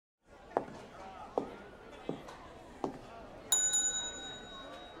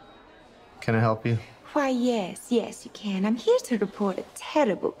Can I help you? Why, yes, you can. I'm here to report a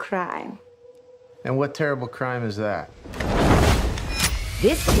terrible crime. And what terrible crime is that?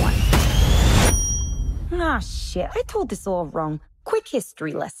 This one. Ah, shit. I told this all wrong. Quick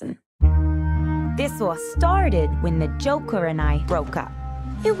history lesson. This all started when the Joker and I broke up.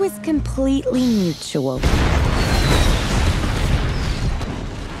 It was completely mutual.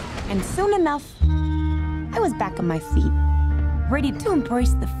 And soon enough, I was back on my feet, ready to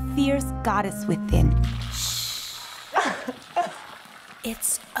embrace the fierce goddess within.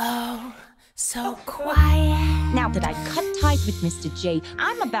 It's oh so quiet. Now that I cut ties with Mr. J,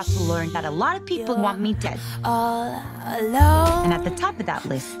 I'm about to learn that a lot of people want me dead. All alone. And at the top of that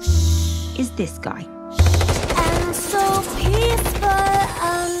list is this guy. And so peaceful.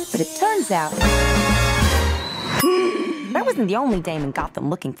 But it turns out that wasn't the only dame in Gotham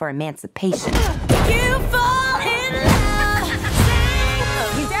looking for emancipation. You fall in love.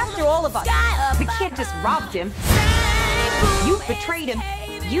 He's after all of us. The kid just robbed him. You betrayed him.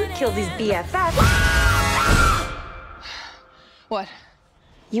 You killed his BFF. What?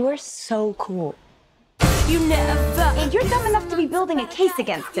 You are so cool. You never. And you're dumb enough to be building a case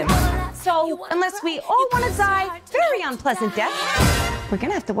against him. So, unless we all want to die very unpleasant death, we're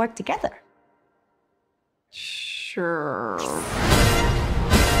gonna have to work together. Sure.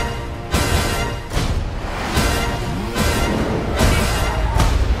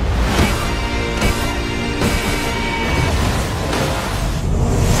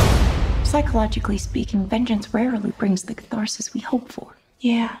 Psychologically speaking, vengeance rarely brings the catharsis we hope for.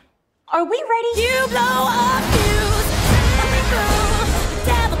 Yeah. Are we ready? You blow up fuse.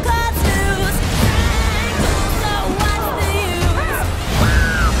 Devil cuts loose. So what's the use?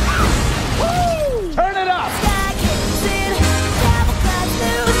 Woo! Turn it up! Sky kicks in. Devil cuts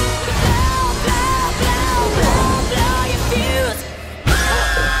loose. Blow your fuse.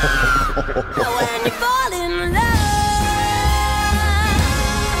 When you fall in love.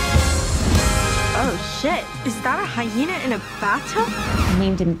 Oh shit, is that a hyena in a bathtub? I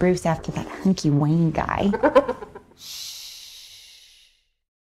named him Bruce after that hunky Wayne guy.